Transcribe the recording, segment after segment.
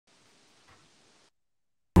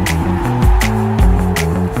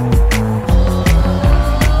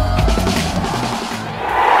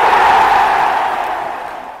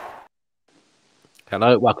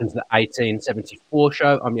Hello, welcome to the 1874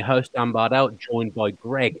 show. I'm your host, Dan Bardell, joined by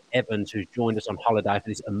Gregg Evans, who's joined us on holiday for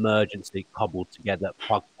this emergency cobbled together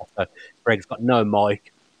podcast. So Gregg's got no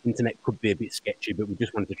mic. Internet could be a bit sketchy, but we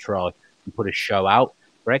just wanted to try and put a show out.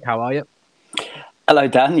 Gregg, how are you? Hello,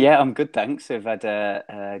 Dan. Yeah, I'm good, thanks. We've had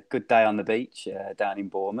a good day on the beach down in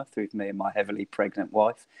Bournemouth with me and my heavily pregnant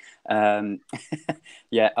wife.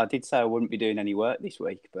 Yeah, I did say I wouldn't be doing any work this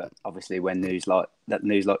week, but obviously when news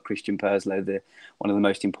like Christian Purslow, one of the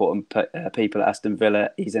most important people at Aston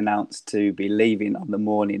Villa, is announced to be leaving on the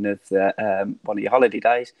morning of one of your holiday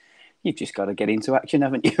days, you've just got to get into action,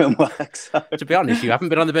 haven't you, and work. So. To be honest, you haven't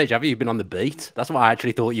been on the beach, have you? You've been on the beat. That's what I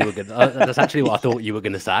actually thought you were going. That's actually what I thought you were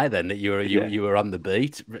going to say. Then that you were on the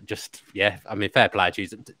beat. Just I mean, fair play to you.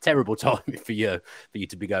 It's a terrible time for you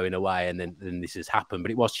to be going away, and then this has happened. But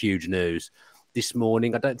it was huge news this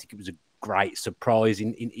morning. I don't think it was a great surprise.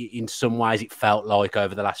 In some ways, it felt like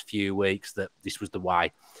over the last few weeks that this was the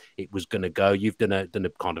way it was going to go. You've done a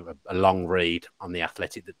kind of a long read on the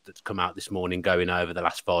Athletic that's come out this morning, going over the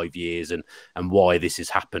last 5 years and why this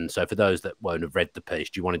has happened. So for those that won't have read the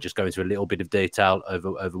piece, do you want to just go into a little bit of detail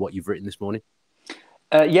over what you've written this morning?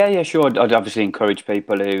 Yeah, sure. I'd obviously encourage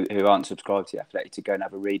people who aren't subscribed to the Athletic to go and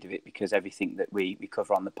have a read of it, because everything that we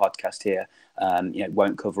cover on the podcast here,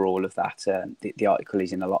 won't cover all of that. The article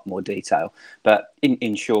is in a lot more detail, but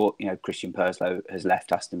in short, Christian Purslow has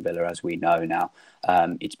left Aston Villa, as we know now.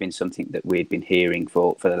 It's been something that we'd been hearing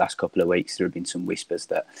for the last couple of weeks. There have been some whispers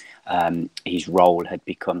that his role had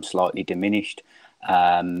become slightly diminished.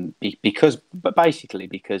 Because of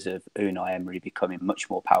Unai Emery becoming much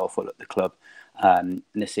more powerful at the club.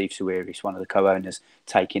 Nassif Sawiris, one of the co-owners,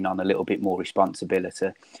 taking on a little bit more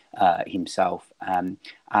responsibility himself,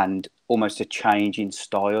 and almost a change in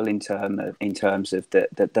style in terms of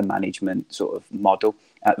the management sort of model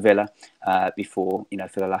at Villa. Before,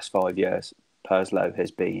 for the last 5 years, Purslow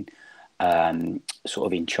has been sort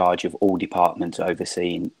of in charge of all departments,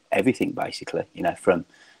 overseeing everything basically. From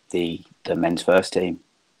the men's first team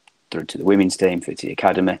through to the women's team, through to the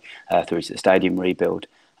academy, through to the stadium rebuild,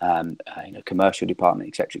 commercial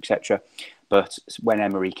department, etc. But when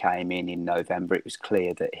Emery came in November, it was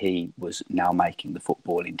clear that he was now making the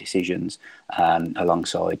footballing decisions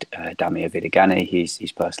alongside Damir Vidagani,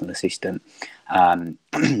 his personal assistant.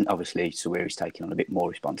 Obviously, Sawiris taking on a bit more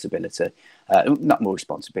responsibility. Not more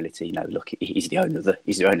responsibility, look, he's the owner of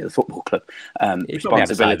the football club.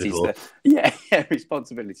 Responsibility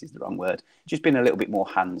is the wrong word. Just been a little bit more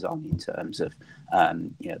hands-on in terms of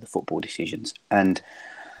the football decisions. And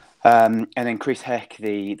then Chris Heck,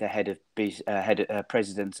 the head of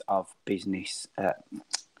president of business. God,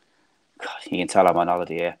 you can tell I'm on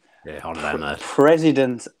holiday here. Yeah, holiday, mate.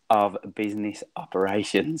 President of business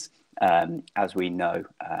operations, as we know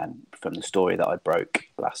from the story that I broke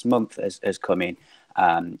last month, has come in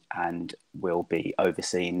and will be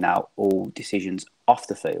overseeing now all decisions off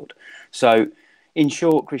the field. So, in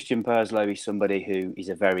short, Christian Purslow is somebody who is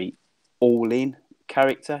a very all-in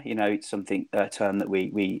character. It's a term that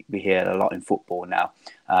we hear a lot in football now.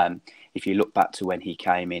 If you look back to when he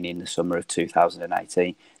came in the summer of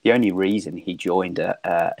 2018, the only reason he joined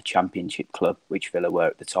a championship club, which Villa were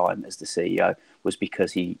at the time, as the CEO, was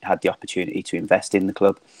because he had the opportunity to invest in the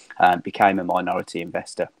club, became a minority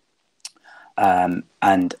investor, and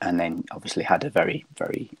then obviously had a very,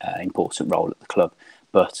 very important role at the club.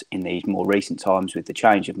 But in these more recent times, with the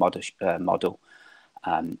change of model,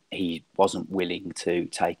 he wasn't willing to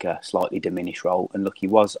take a slightly diminished role. And look, he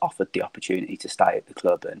was offered the opportunity to stay at the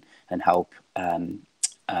club and help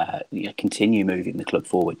continue moving the club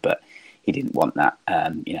forward, but he didn't want that.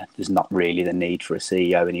 There's not really the need for a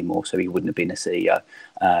CEO anymore, so he wouldn't have been a CEO.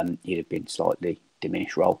 He'd have been slightly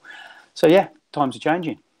diminished role. So yeah, times are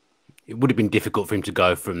changing. It would have been difficult for him to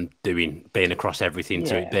go from being across everything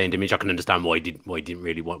to it being diminished. I can understand why he didn't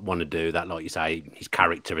really want to do that. Like you say, his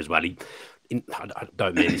character as well. I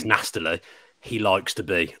don't mean this nastily. He likes to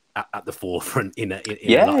be at the forefront in a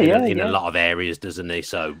lot of areas, doesn't he?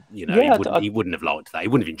 So he wouldn't have liked that. He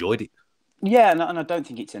wouldn't have enjoyed it. Yeah, and I don't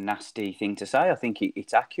think it's a nasty thing to say. I think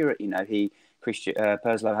it's accurate. Christian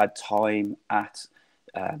Purslow had time at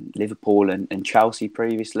Liverpool and Chelsea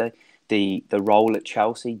previously. The role at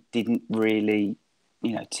Chelsea didn't really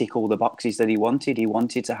tick all the boxes that he wanted. He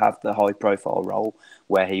wanted to have the high profile role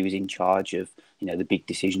where he was in charge of the big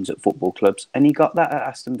decisions at football clubs, and he got that at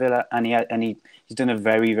Aston Villa, and he's done a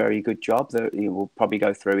very, very good job. We'll probably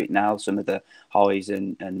go through it now, some of the highs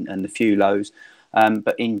and the few lows,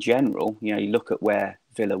 but in general, you look at where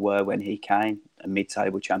Villa were when he came, a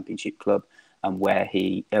mid-table championship club, and where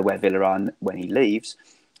Villa are when he leaves.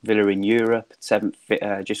 Villa in Europe, seventh,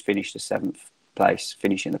 just finished the seventh place,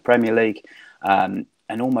 finishing the Premier League.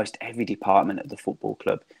 And almost every department of the football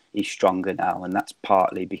club is stronger now. And that's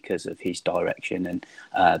partly because of his direction and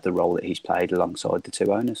the role that he's played alongside the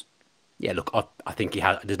two owners. Yeah, look, I think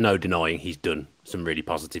there's no denying he's done some really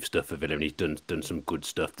positive stuff for Villa, and he's done some good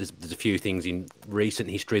stuff. There's a few things in recent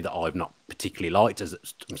history that I've not particularly liked. As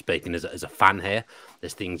I'm speaking as a fan here,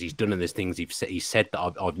 there's things he's done and there's things he's said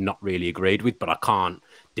that I've not really agreed with. But I can't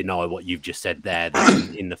deny what you've just said there.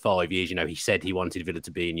 That in the 5 years, he said he wanted Villa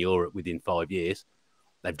to be in Europe within 5 years.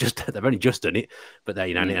 They've only just done it, but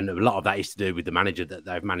they, and a lot of that is to do with the manager that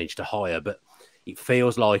they've managed to hire. But it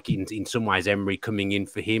feels like in some ways Emery coming in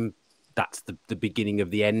for him, that's the beginning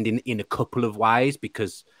of the end in a couple of ways,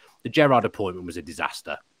 because the Gerrard appointment was a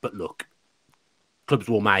disaster. But look, clubs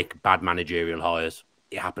will make bad managerial hires.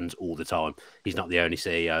 It happens all the time. He's not the only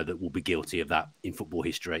CEO that will be guilty of that in football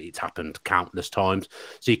history. It's happened countless times.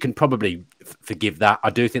 So you can probably forgive that. I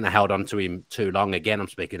do think they held on to him too long. Again, I'm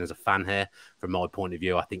speaking as a fan here. From my point of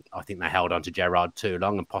view, I think they held on to Gerrard too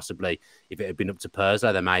long, and possibly if it had been up to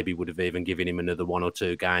Purslow, they maybe would have even given him another 1 or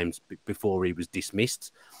 2 games before he was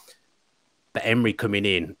dismissed. But Emery coming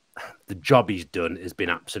in, the job he's done has been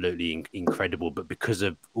absolutely incredible. But because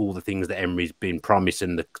of all the things that Emery's been promised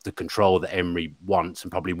and the control that Emery wants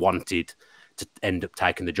and probably wanted to end up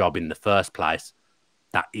taking the job in the first place,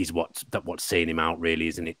 that is what's seeing him out, really,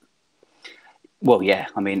 isn't it? Well, yeah.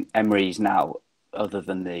 I mean, Emery's now, other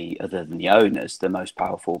than the owners, the most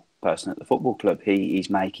powerful person at the football club. He's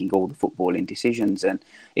making all the footballing decisions, and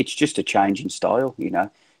it's just a change in style,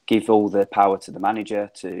 Give all the power to the manager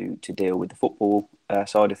to deal with the football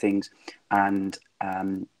side of things, and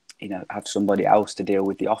have somebody else to deal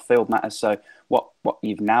with the off-field matters. So what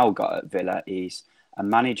you've now got at Villa is a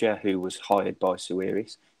manager who was hired by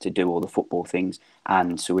Suarez to do all the football things,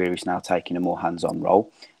 and Suarez now taking a more hands-on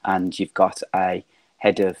role. And you've got a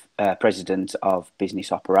head of president of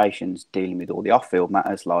business operations dealing with all the off-field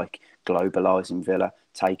matters like globalising Villa,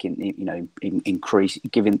 taking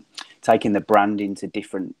taking the brand into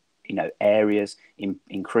different areas,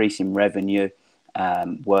 increasing revenue,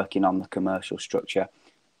 working on the commercial structure.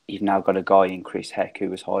 You've now got a guy in Chris Heck who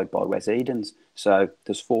was hired by Wes Edens. So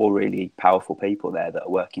there's 4 really powerful people there that are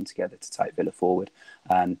working together to take Villa forward.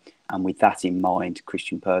 And with that in mind,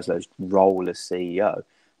 Christian Purslow's role as CEO,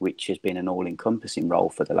 which has been an all-encompassing role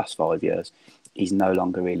for the last 5 years, is no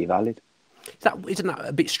longer really valid. Isn't that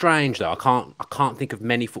a bit strange, though? I can't think of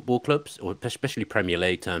many football clubs, or especially Premier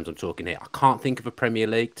League terms I'm talking here. I can't think of a Premier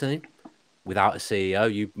League team without a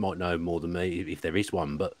CEO. You might know more than me if there is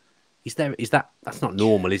one, but that's not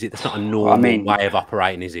normal, is it? That's not a normal way of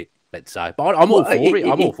operating, is it? Let's say. But I'm all for it.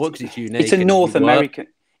 I'm all for it because it's unique. It's a North American.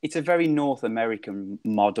 It's a very North American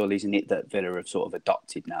model, isn't it, that Villa have sort of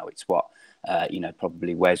adopted now? It's what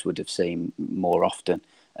probably Wes would have seen more often.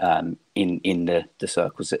 In the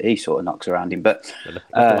circles that he sort of knocks around in, but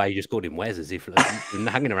the way you just called him Wes, as if you've been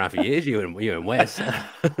hanging around for years. You and Wes,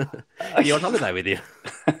 you're on holiday with you.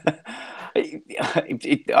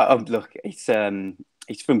 Look,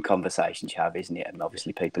 it's from conversations you have, isn't it? And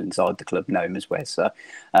obviously, people inside the club know him as Wes. So,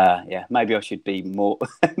 maybe I should be more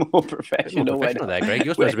professional. More professional there, Greg.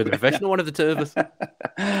 You're supposed to be the professional one of the two of us.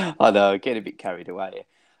 I know, get a bit carried away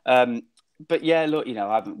here. But yeah, look,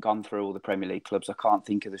 I haven't gone through all the Premier League clubs. I can't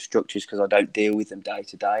think of the structures because I don't deal with them day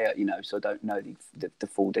to day. So I don't know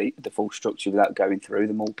the full structure without going through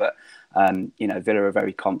them all. But Villa are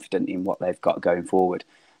very confident in what they've got going forward.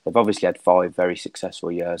 They've obviously had 5 very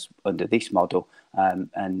successful years under this model.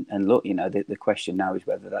 And look, the question now is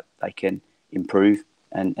whether that they can improve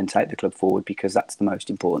and take the club forward, because that's the most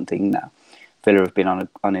important thing now. Villa have been on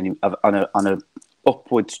an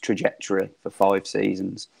upwards trajectory for 5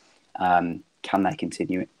 seasons. Can they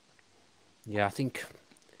continue it? Yeah, I think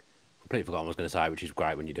completely forgot what I was going to say, which is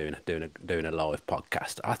great when you're doing a live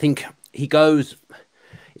podcast. I think he goes.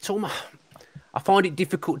 It's almost. I find it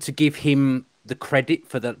difficult to give him the credit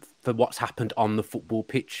for what's happened on the football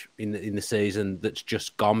pitch in the season that's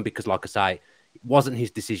just gone, because, like I say, it wasn't his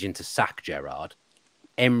decision to sack Gerrard.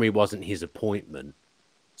 Emery wasn't his appointment.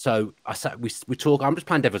 So we talk. I'm just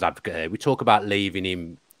playing devil's advocate here. We talk about leaving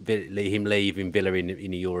him leaving Villa in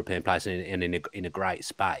a European place and in a great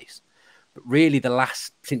space. But really,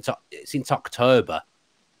 since October,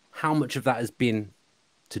 how much of that has been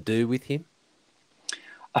to do with him?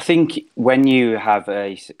 I think when you have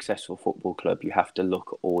a successful football club, you have to look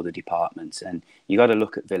at all the departments, and you got to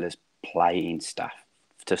look at Villa's playing staff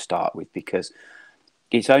to start with, because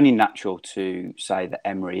it's only natural to say that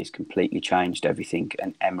Emery has completely changed everything,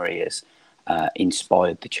 and Emery has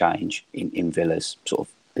inspired the change in Villa's sort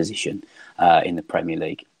of position in the Premier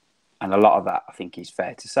League. And a lot of that, I think, is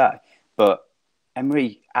fair to say. But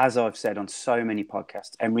Emery, as I've said on so many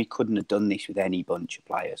podcasts, Emery couldn't have done this with any bunch of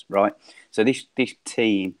players, right? So this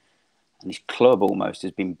team and this club almost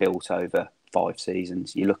has been built over 5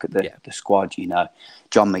 seasons. You look at the squad,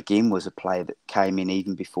 John McGinn was a player that came in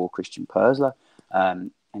even before Christian Purslow.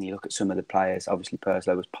 And you look at some of the players, obviously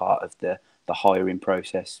Purslow was part of the hiring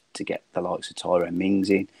process to get the likes of Tyrone Mings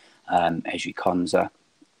in, Ezri Konsa,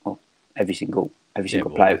 well, every single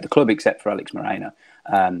player at the club except for Alex Moreno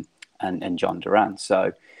and John Duran.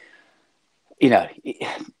 So,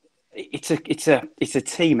 it's a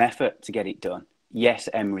team effort to get it done. Yes,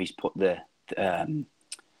 Emery's put the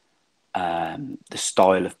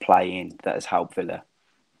style of play in that has helped Villa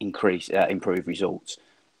improve results.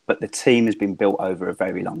 But the team has been built over a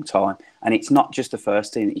very long time. And it's not just the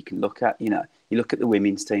first team that you can look at. You look at the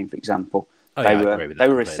women's team, for example. They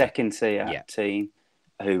were a second-tier team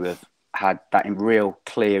who have had that real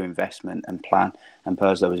clear investment and plan. And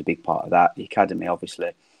Purslow was a big part of that. The academy,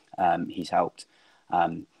 obviously, he's helped.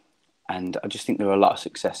 And I just think there are a lot of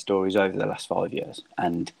success stories over the last 5 years.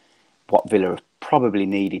 And what Villa have probably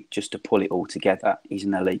needed just to pull it all together, he's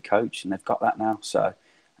an elite coach, and they've got that now. So,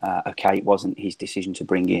 it wasn't his decision to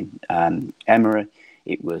bring in Emery.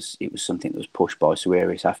 It was something that was pushed by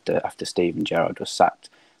Suarez after Steven Gerrard was sacked.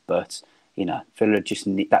 But Villa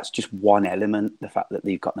that's just one element. The fact that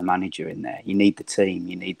they've got the manager in there, you need the team,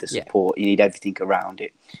 you need the support, you need everything around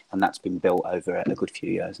it, and that's been built over a good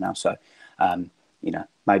few years now. So,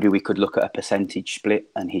 maybe we could look at a percentage split,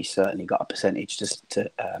 and he's certainly got a percentage to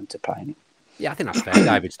play in it. Yeah, I think that's fair.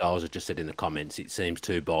 David Stiles has just said in the comments, it seems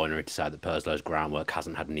too binary to say that Purslow's groundwork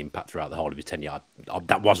hasn't had an impact throughout the whole of his tenure.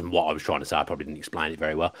 That wasn't what I was trying to say. I probably didn't explain it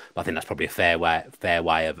very well. But I think that's probably a fair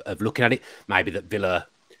way of looking at it. Maybe that Villa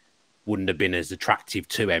wouldn't have been as attractive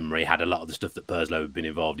to Emery had a lot of the stuff that Purslow had been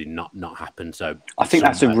involved in not happened. So I think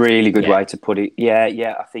that's a really good way to put it.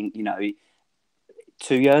 Yeah. I think,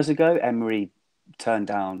 2 years ago, Emery turned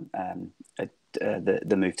down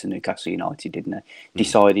the move to Newcastle United, didn't he?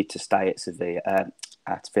 Decided to stay at Sevilla,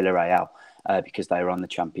 at Villarreal, because they were on the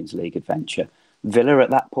Champions League adventure. Villa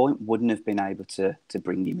at that point wouldn't have been able to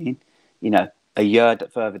bring him in. A year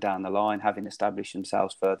further down the line, having established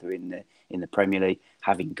themselves further in the Premier League,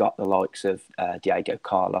 having got the likes of Diego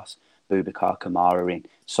Carlos, Boubacar Kamara in,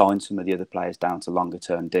 signed some of the other players down to longer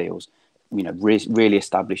term deals. Really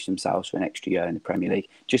established themselves for an extra year in the Premier League.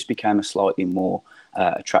 Just became a slightly more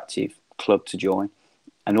attractive club to join,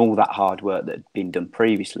 and all that hard work that had been done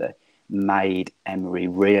previously made Emery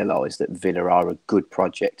realise that Villa are a good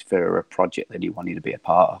project. Villa are a project that he wanted to be a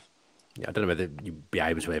part of. Yeah, I don't know whether you'd be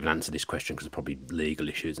able to even answer this question because there's probably legal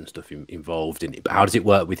issues and stuff involved in it. But how does it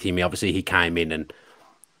work with him? Obviously, he came in and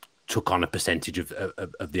took on a percentage of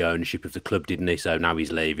the ownership of the club, didn't he? So now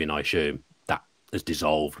he's leaving. I assume that has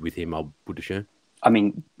dissolved with him, I would assume. I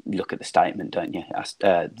mean, look at the statement, don't you?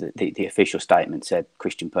 The official statement said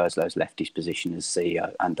Christian Purslow's left his position as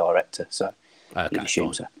CEO and director. So,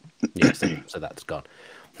 assume so. Yeah, so that's gone.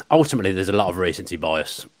 Ultimately, there's a lot of recency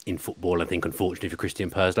bias in football. I think, unfortunately for Christian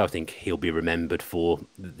Purslow, I think he'll be remembered for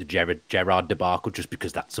the Gerrard debacle, just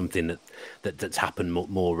because that's something that's happened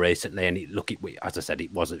more recently. And as I said,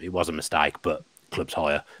 it was a mistake, but clubs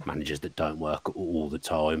hire managers that don't work all the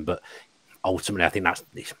time. But ultimately, I think that's.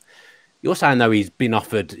 You're saying, though, he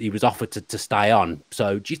was offered to stay on.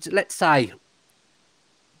 So let's say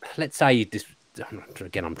this.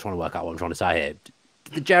 Again, I'm trying to work out what I'm trying to say here.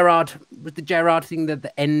 Was the Gerrard thing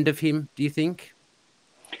the end of him, do you think?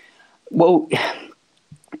 Well,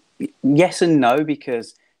 yes and no,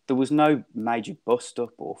 because there was no major bust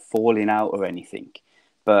up or falling out or anything.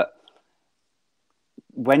 But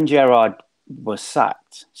when Gerrard was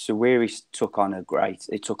sacked, Suarez took on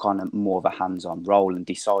more of a hands-on role and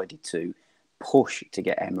decided to push to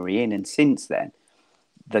get Emery in. And since then,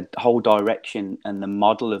 the whole direction and the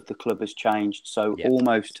model of the club has changed. So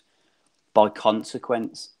almost by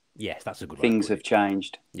consequence, yes, that's a good things have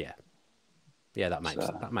changed. Yeah, that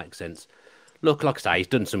makes sense. Look, like I say, he's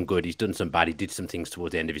done some good, he's done some bad. He did some things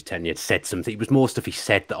towards the end of his tenure. Said something. It was more stuff he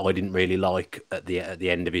said that I didn't really like at the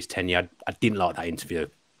end of his tenure. I didn't like that interview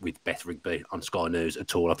with Beth Rigby on Sky News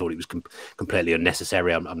at all. I thought it was completely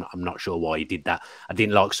unnecessary. I'm not sure why he did that. I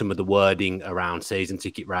didn't like some of the wording around season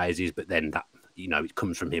ticket raises, but then that, it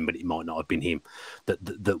comes from him, but it might not have been him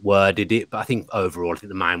that worded it. But I think overall, I think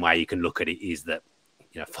the main way you can look at it is that,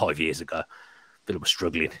 5 years ago, Villa was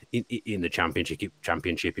struggling in the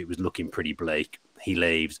championship. It was looking pretty bleak. He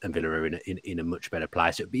leaves, and Villa are in a much better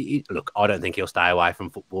place. Look, I don't think he'll stay away from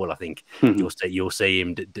football. I think you'll see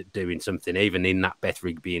him doing something. Even in that Beth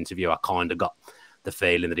Rigby interview, I kind of got the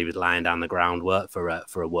feeling that he was laying down the groundwork for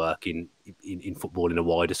a work in football in a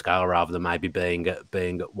wider scale rather than maybe being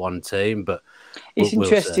at one team. But it's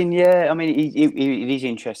interesting, yeah. I mean, it is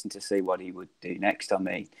interesting to see what he would do next. I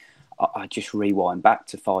mean, I just rewind back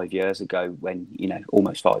to 5 years ago when,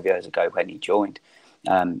 almost 5 years ago when he joined.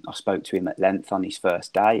 I spoke to him at length on his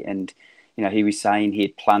first day, and he was saying he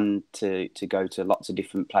had planned to go to lots of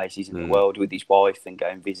different places in the world with his wife and go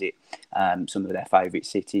and visit some of their favourite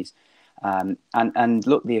cities. And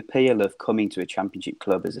look, the appeal of coming to a championship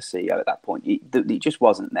club as a CEO at that point, it just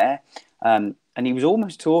wasn't there. And he was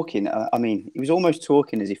almost talking. He was almost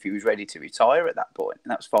talking as if he was ready to retire at that point, and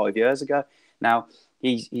that was 5 years ago. Now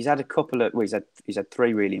he's had a couple of he's had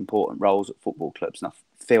three really important roles at football clubs, and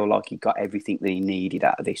I feel like he got everything that he needed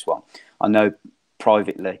out of this one. I know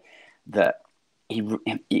privately that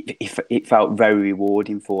it felt very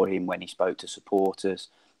rewarding for him when he spoke to supporters,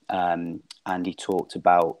 and he talked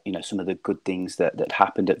about some of the good things that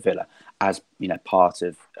happened at Villa as part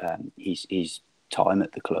of his time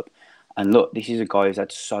at the club. And look, this is a guy who's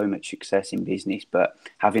had so much success in business, but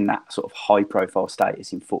having that sort of high profile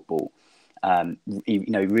status in football, he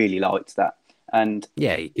really liked that. And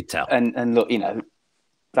yeah, you could tell. And look,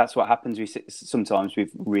 that's what happens sometimes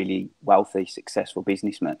with really wealthy, successful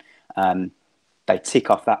businessmen. They tick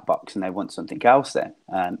off that box and they want something else then.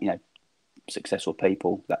 Successful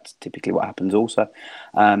people, that's typically what happens also.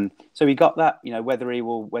 So he got that.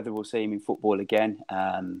 Whether we'll see him in football again,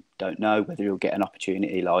 don't know. Whether he'll get an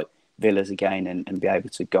opportunity like Villa's again and be able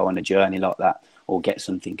to go on a journey like that or get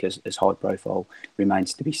something as high profile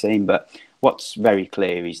remains to be seen. But what's very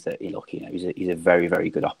clear is that he's a very, very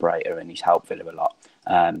good operator and he's helped Villa a lot.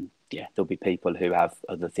 There'll be people who have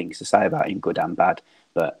other things to say about him, good and bad,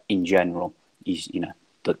 but in general, he's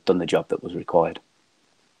done the job that was required.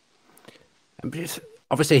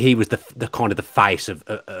 Obviously, he was the kind of the face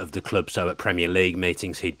of the club. So at Premier League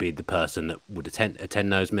meetings, he'd be the person that would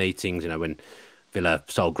attend those meetings. When Villa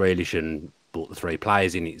sold Grealish and brought the three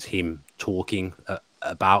players in, it's him talking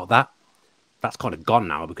about that. That's kind of gone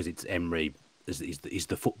now because it's Emery is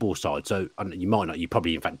the football side. So you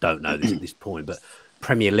probably in fact don't know this at this point, but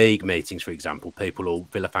Premier League meetings, for example, people or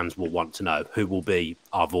Villa fans will want to know who will be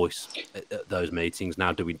our voice at those meetings.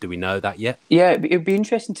 Now, do we know that yet? Yeah, it'd be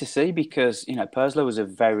interesting to see because Purslow was a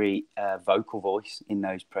very vocal voice in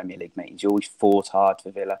those Premier League meetings. He always fought hard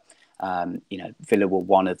for Villa. Villa were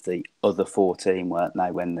one of the other 14, weren't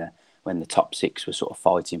they, when the top six were sort of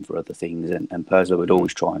fighting for other things, and Purslow would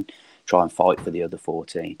always try and fight for the other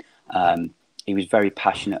 14. He was very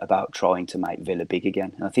passionate about trying to make Villa big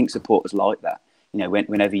again, and I think supporters like that.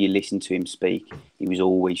 Whenever you listen to him speak, he was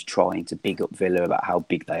always trying to big up Villa about how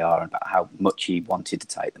big they are and about how much he wanted to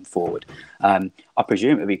take them forward. I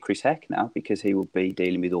presume it'll be Chris Heck now because he will be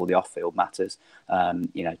dealing with all the off-field matters,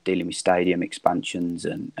 dealing with stadium expansions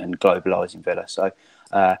and globalising Villa. So,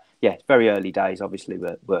 it's very early days. Obviously,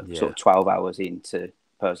 we're sort of 12 hours into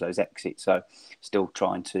Purslow's exit, so still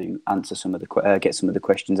trying to answer get some of the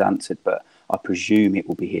questions answered. But I presume it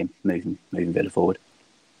will be him moving Villa forward.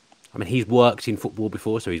 I mean, he's worked in football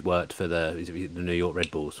before, so he's worked for the New York Red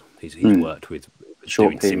Bulls. He's worked with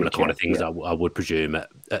doing similar kind of things, I would presume, at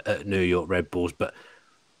New York Red Bulls. But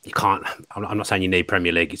you can't. I'm not saying you need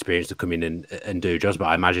Premier League experience to come in and do jobs, but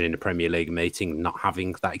I imagine in a Premier League meeting, not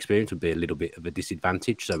having that experience would be a little bit of a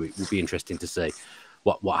disadvantage. So it will be interesting to see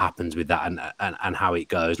what happens with that and how it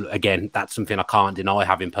goes. Again, that's something I can't deny.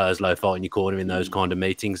 Having Purslow fighting your corner in those kind of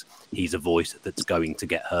meetings, he's a voice that's going to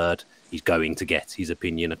get heard. He's going to get his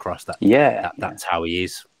opinion across that. That's how he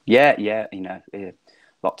is. Yeah.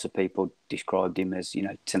 Lots of people described him as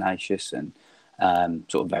tenacious and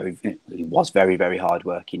sort of very. He was very, very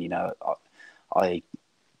hardworking. I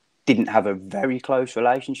didn't have a very close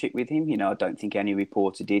relationship with him. I don't think any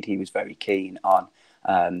reporter did. He was very keen on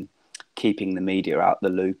keeping the media out the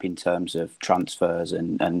loop in terms of transfers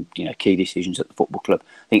and key decisions at the football club.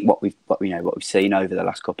 I think what we've seen over the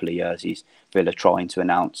last couple of years is Villa trying to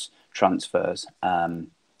announce transfers,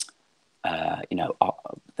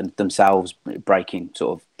 themselves breaking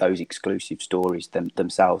sort of those exclusive stories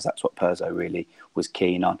themselves. That's what Purslow really was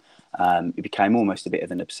keen on. It became almost a bit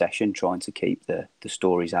of an obsession trying to keep the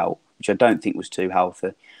stories out, which I don't think was too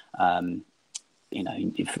healthy, for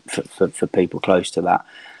people close to that.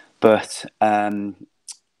 But Villa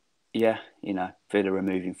are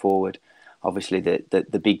moving forward. Obviously,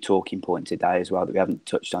 the big talking point today as well that we haven't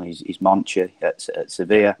touched on is Monchi at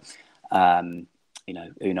Sevilla. Unai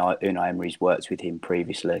Emery's worked with him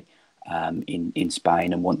previously in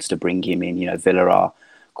Spain and wants to bring him in. Villa are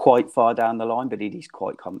quite far down the line, but it is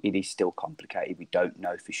still complicated. We don't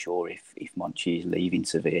know for sure if Monchi is leaving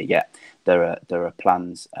Sevilla yet. There are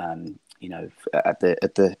plans at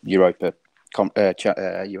the Europa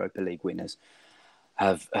League winners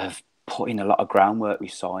have put in a lot of groundwork with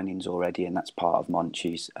signings already, and that's part of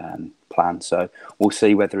Monchi's plan. So we'll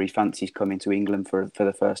see whether he fancies coming to England for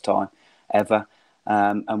the first time ever,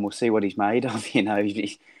 and we'll see what he's made of.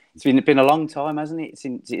 It's been a long time, hasn't it,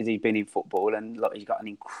 since he's been in football, and look, he's got an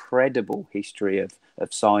incredible history of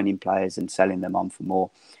signing players and selling them on for more.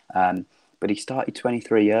 But he started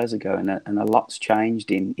 23 years ago, and a lot's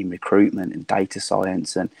changed in recruitment and data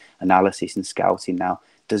science and analysis and scouting now.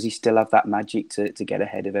 Does he still have that magic to get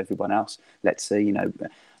ahead of everyone else? Let's see.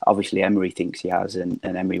 Obviously Emery thinks he has, and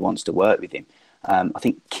Emery wants to work with him. I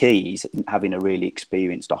think key is having a really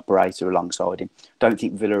experienced operator alongside him. Don't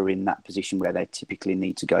think Villa are in that position where they typically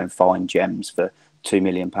need to go and find gems for £2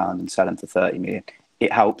 million and sell them for 30 million.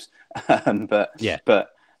 It helps, but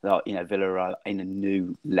Villa are in a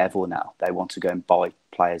new level now. They want to go and buy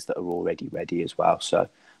players that are already ready as well. So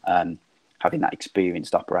having that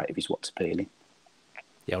experienced operator is what's appealing.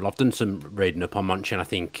 Yeah, well, I've done some reading up on Monchi, and I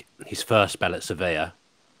think his first spell at Sevilla,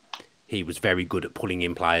 he was very good at pulling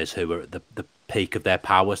in players who were at the peak of their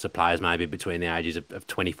power. So players maybe between the ages of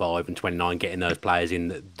 25 and 29, getting those players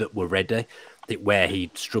in that were ready. I think where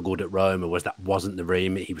he struggled at Roma was that wasn't the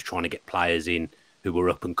remit. He was trying to get players in who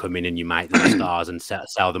were up and coming, and you make them stars and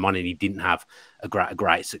sell them on, and he didn't have a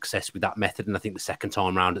great success with that method. And I think the second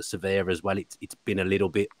time round at Sevilla as well, it's been a little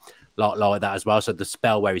bit like that as well. So the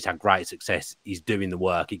spell where he's had great success, he's doing the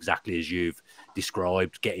work exactly as you've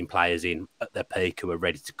described, getting players in at their peak who are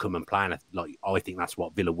ready to come and play. And I think that's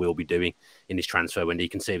what Villa will be doing in this transfer window. You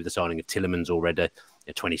can see with the signing of Tielemans already,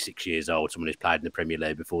 26 years old, someone who's played in the Premier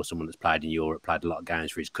League before, someone that's played in Europe, played a lot of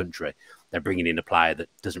games for his country. They're bringing in a player that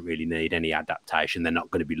doesn't really need any adaptation. They're not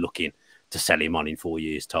going to be looking to sell him on in 4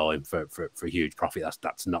 years' time for a huge profit.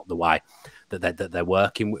 That's not the way that they're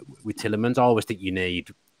working with Tielemans. I always think you need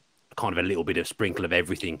kind of a little bit of sprinkle of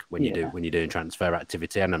everything when you're doing transfer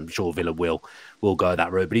activity, and I'm sure Villa will go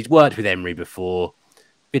that route. But he's worked with Emery before.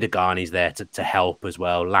 Vidagani's there to help as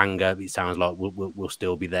well. Langer, it sounds like, will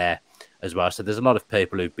still be there as well. So there's a lot of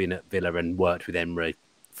people who've been at Villa and worked with Emery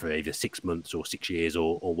for either 6 months or 6 years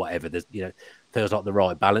or whatever. There's feels like the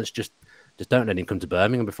right balance. Just don't let him come to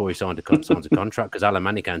Birmingham before he signs a contract, because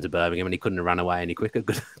Alemany came to Birmingham and he couldn't have run away any quicker,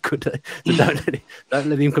 could he? So don't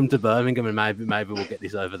let him come to Birmingham, and maybe we'll get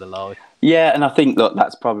this over the line. Yeah, and I think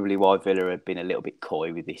that's probably why Villa have been a little bit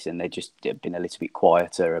coy with this, and they've just been a little bit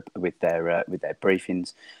quieter with their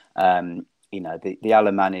briefings. The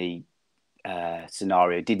Alemany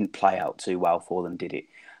scenario didn't play out too well for them, did it?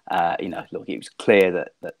 Look, it was clear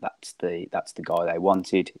that's the guy they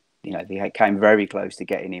wanted. They came very close to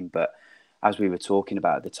getting him, but as we were talking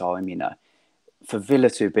about at the time, for Villa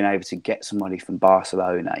to have been able to get somebody from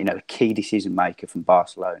Barcelona, a key decision maker from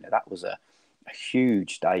Barcelona, that was a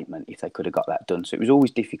huge statement if they could have got that done. So it was always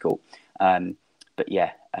difficult. But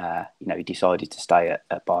yeah, he decided to stay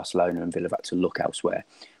at Barcelona, and Villa had to look elsewhere.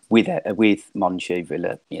 With Monchi,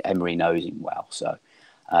 Villa, Emery knows him well. So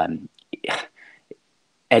I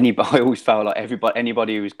always felt like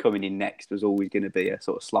anybody who was coming in next was always going to be a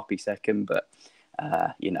sort of sloppy second. But,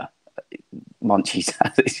 Monchi's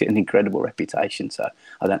has an incredible reputation, so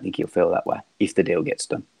I don't think he'll feel that way if the deal gets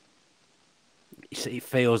done. It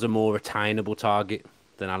feels a more attainable target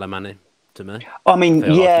than Alemany to me. I mean,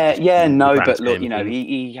 but look,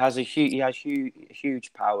 he has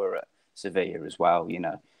huge power at Sevilla as well.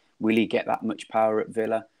 Will he get that much power at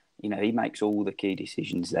Villa? He makes all the key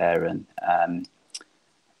decisions there, and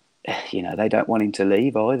they don't want him to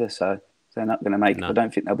leave either, so they're not going to make. I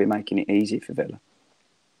don't think they'll be making it easy for Villa.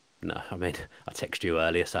 No, I mean, I texted you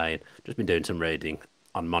earlier saying, just been doing some reading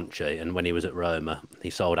on Monchi, and when he was at Roma,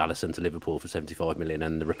 he sold Alisson to Liverpool for 75 million,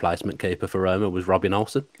 and the replacement keeper for Roma was Robin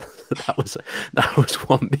Olsen. that was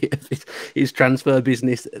one bit of his transfer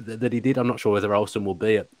business that he did. I'm not sure whether Olsen will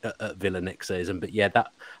be at Villa next season, but yeah,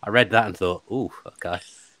 I read that and thought, oh, okay.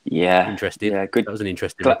 Yeah, interesting. Yeah, good. That was an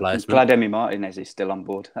interesting replacement. Glad Emi Martinez is still on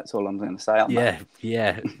board. That's all I'm going to say on that.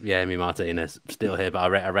 Yeah. Emi Martinez still here, but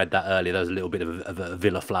I read that earlier. There was a little bit of a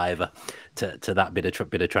Villa flavour to that bit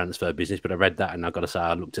of transfer business. But I read that, and I've got to say,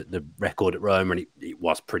 I looked at the record at Roma, and it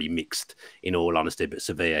was pretty mixed, in all honesty. But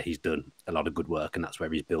Sevilla, he's done a lot of good work, and that's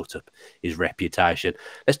where he's built up his reputation.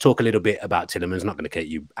 Let's talk a little bit about Tielemans. Not going to keep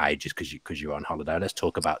you ages because you're on holiday. Let's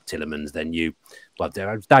talk about Tielemans. Then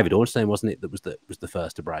David Ornstein, wasn't it, that was the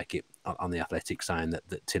first to break it on the Athletic, saying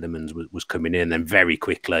that Tielemans was coming in. Then very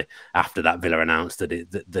quickly after that, Villa announced that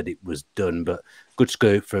it was done. But good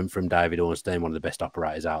scoop from David Ornstein, one of the best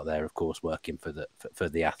operators out there, of course, working for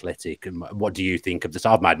the Athletic. And what do you think of this?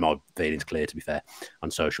 I've made my feelings clear, to be fair, on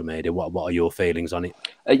social media. What are your feelings on it?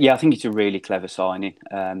 I think it's a really clever signing.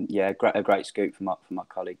 Yeah, a great scoop from my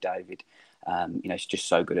colleague David. He's just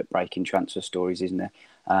so good at breaking transfer stories, isn't he?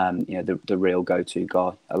 The real go-to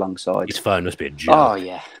guy alongside. His phone must be a joke. Oh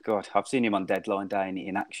yeah, God, I've seen him on deadline day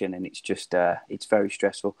in action, and it's just it's very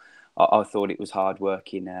stressful. I thought it was hard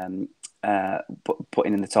working,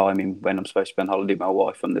 putting in the time in when I'm supposed to be on holiday with my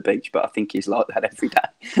wife on the beach, but I think he's like that every day.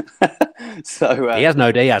 So he has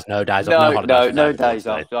no days off. No days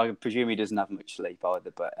off. I presume he doesn't have much sleep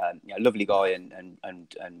either. But lovely guy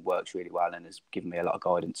and works really well and has given me a lot of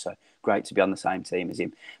guidance. So great to be on the same team as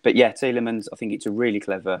him. But yeah, Tielemans, I think it's a really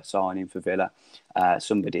clever signing for Villa.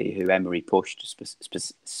 Somebody who Emery pushed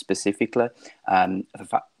specifically. The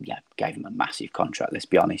fact, gave him a massive contract. Let's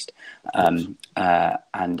be honest. And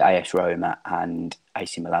AS Roma and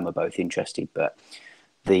AC Milan were both interested, but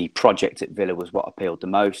the project at Villa was what appealed the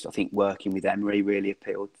most. I think working with Emery really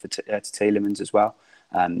appealed to Tielemans as well.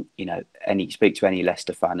 Speak to any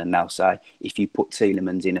Leicester fan and they'll say, if you put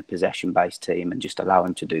Tielemans in a possession-based team and just allow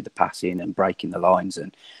him to do the passing and breaking the lines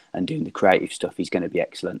and doing the creative stuff, he's going to be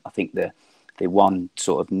excellent. I think the one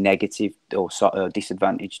sort of negative or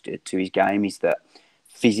disadvantage to his game is that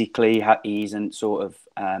physically he isn't sort of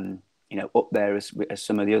up there as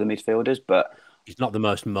some of the other midfielders, but he's not the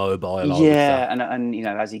most mobile. Yeah, and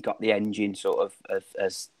has he got the engine sort of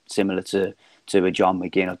as similar to a John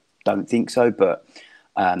McGinn? I don't think so, but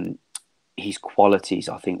his qualities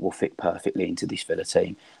I think will fit perfectly into this Villa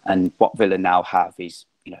team. And what Villa now have is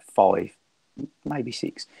 5, maybe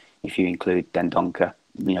 6, if you include Dendoncker.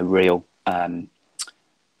 Real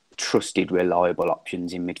trusted, reliable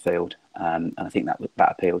options in midfield, and I think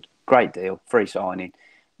that appealed. Great deal, free signing.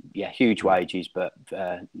 Yeah, huge wages, but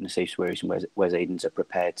Nassif Sawiris and Wes Edens are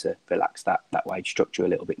prepared to relax that wage structure a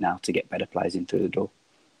little bit now to get better players in through the door.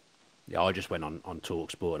 Yeah, I just went on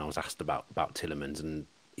TalkSport and I was asked about Tielemans, and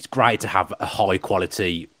it's great to have a high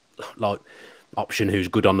quality option who's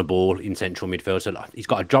good on the ball in central midfield. So he's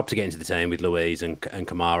got a job to get into the team with Luiz and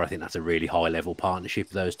Kamara. I think that's a really high level partnership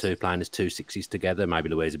of those two, playing as 2 6s together. Maybe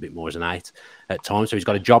Luiz a bit more as an 8 at times. So he's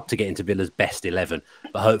got a job to get into Villa's best 11.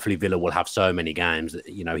 But hopefully Villa will have so many games that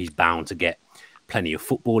he's bound to get plenty of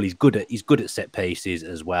football. He's good at set pieces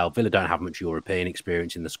as well. Villa don't have much European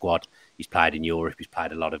experience in the squad. He's played in Europe. He's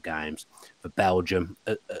played a lot of games for Belgium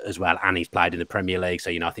as well, and he's played in the Premier League.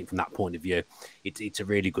 So I think from that point of view, it's a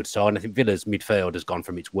really good sign. I think Villa's midfield has gone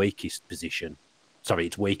from its weakest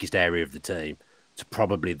area of the team to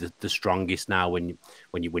probably the strongest now. When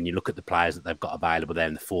you look at the players that they've got available there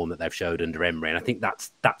and the form that they've showed under Emery, and I think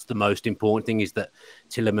that's the most important thing, is that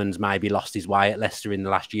Tielemans maybe lost his way at Leicester in the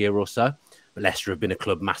last year or so. But Leicester have been a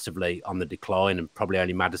club massively on the decline, and probably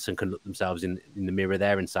only Maddison can look themselves in the mirror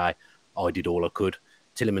there and say, I did all I could.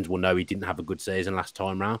 Tielemans will know he didn't have a good season last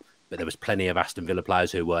time round, but there was plenty of Aston Villa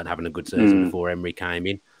players who weren't having a good season before Emery came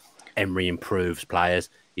in. Emery improves players.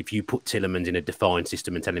 If you put Tielemans in a defined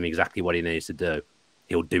system and tell him exactly what he needs to do,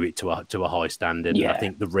 he'll do it to a high standard. Yeah. And I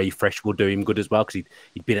think the refresh will do him good as well, because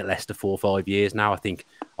he'd been at Leicester 4 or 5 years now. I think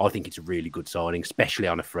it's a really good signing, especially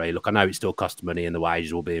on a free. Look, I know it still costs money and the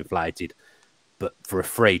wages will be inflated, but for a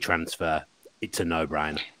free transfer, it's a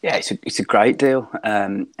no-brainer. Yeah, it's a great deal.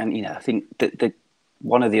 And I think that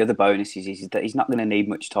one of the other bonuses is that he's not going to need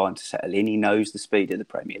much time to settle in. He knows the speed of the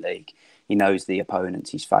Premier League. He knows the opponents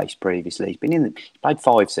he's faced previously. He's played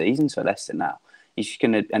 5 seasons for Leicester now. He's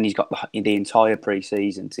got the entire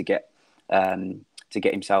pre-season to get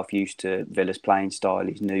himself used to Villa's playing style,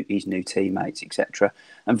 his new teammates, etc.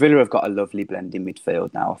 And Villa have got a lovely blend in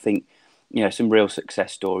midfield now. I think some real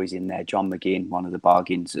success stories in there. John McGinn, one of the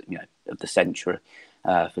bargains of the century,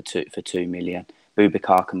 for 2 million.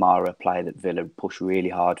 Boubacar Kamara, a player that Villa pushed really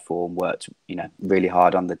hard for and worked really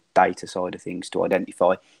hard on the data side of things to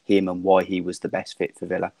identify him and why he was the best fit for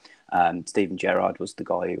Villa. Steven Gerrard was the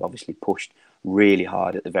guy who obviously pushed really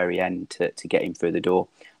hard at the very end to get him through the door,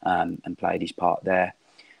 and played his part there.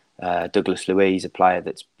 Douglas Luiz, a player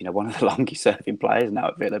that's one of the longest serving players now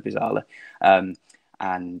at Villa, bizarrely.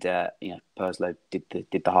 And Purslow did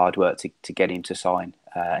the hard work to get him to sign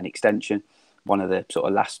an extension. One of the sort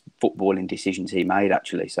of last footballing decisions he made,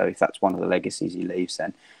 actually. So if that's one of the legacies he leaves,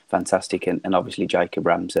 then fantastic. And obviously Jacob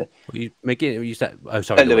Ramsey. You said, oh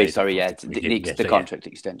sorry, Louis, sorry, yeah, the contract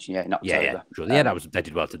extension, in October. Yeah, sure. Yeah, they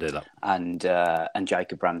did well to do that. And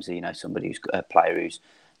Jacob Ramsey, somebody who's a player who's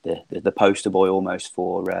the poster boy almost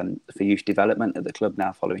for youth development at the club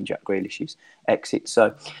now, following Jack Grealish's exit.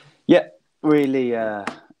 So yeah. Really,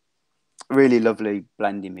 really lovely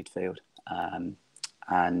blend in midfield,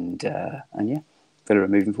 and yeah, Villa are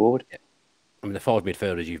moving forward. I mean, the 5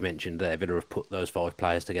 midfielders you've mentioned there, Villa have put those 5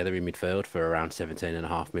 players together in midfield for around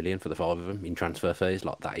 17.5 million for the 5 of them in transfer fees.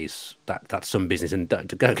 Like that's some business. And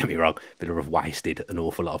don't get me wrong, Villa have wasted an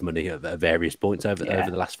awful lot of money at various points over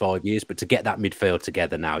the last 5 years. But to get that midfield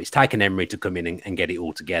together now, it's taken Emery to come in and get it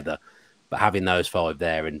all together. But having those 5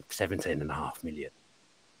 there and 17.5 million,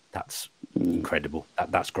 that's incredible.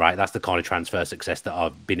 That's great. That's the kind of transfer success that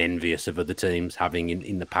I've been envious of other teams having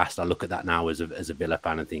in the past. I look at that now as a Villa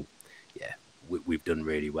fan and think, yeah, we've done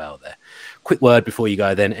really well there. Quick word before you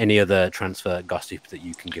go then. Any other transfer gossip that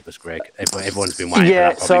you can give us, Greg? Everyone's been waiting for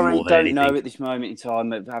that sorry, more than don't anything. know at this moment in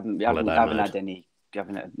time. I haven't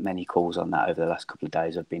had many calls on that over the last couple of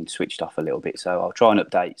days. I've been switched off a little bit, so I'll try and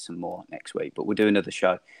update some more next week. But we'll do another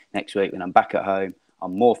show next week when I'm back at home.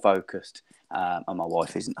 I'm more focused, and my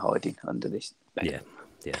wife isn't hiding under this bed. Yeah.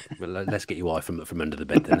 Well, let's get your wife from under the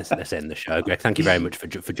bed then. Let's end the show. Greg, thank you very much for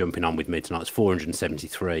jumping on with me tonight. It's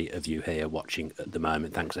 473 of you here watching at the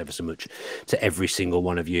moment. Thanks ever so much to every single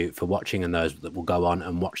one of you for watching, and those that will go on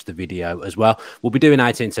and watch the video as well. We'll be doing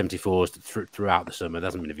 1874s throughout the summer. There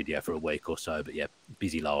hasn't been a video for a week or so, but yeah,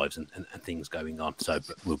 busy lives and things going on. So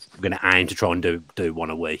we're going to aim to try and do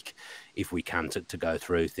one a week if we can to go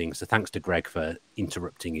through things. So thanks to Greg for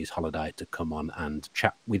interrupting his holiday to come on and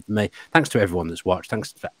chat with me. Thanks to everyone that's watched.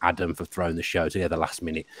 Thanks for Adam for throwing the show together last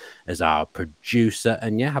minute as our producer.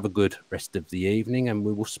 And yeah, have a good rest of the evening and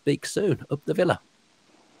we will speak soon. Up the Villa.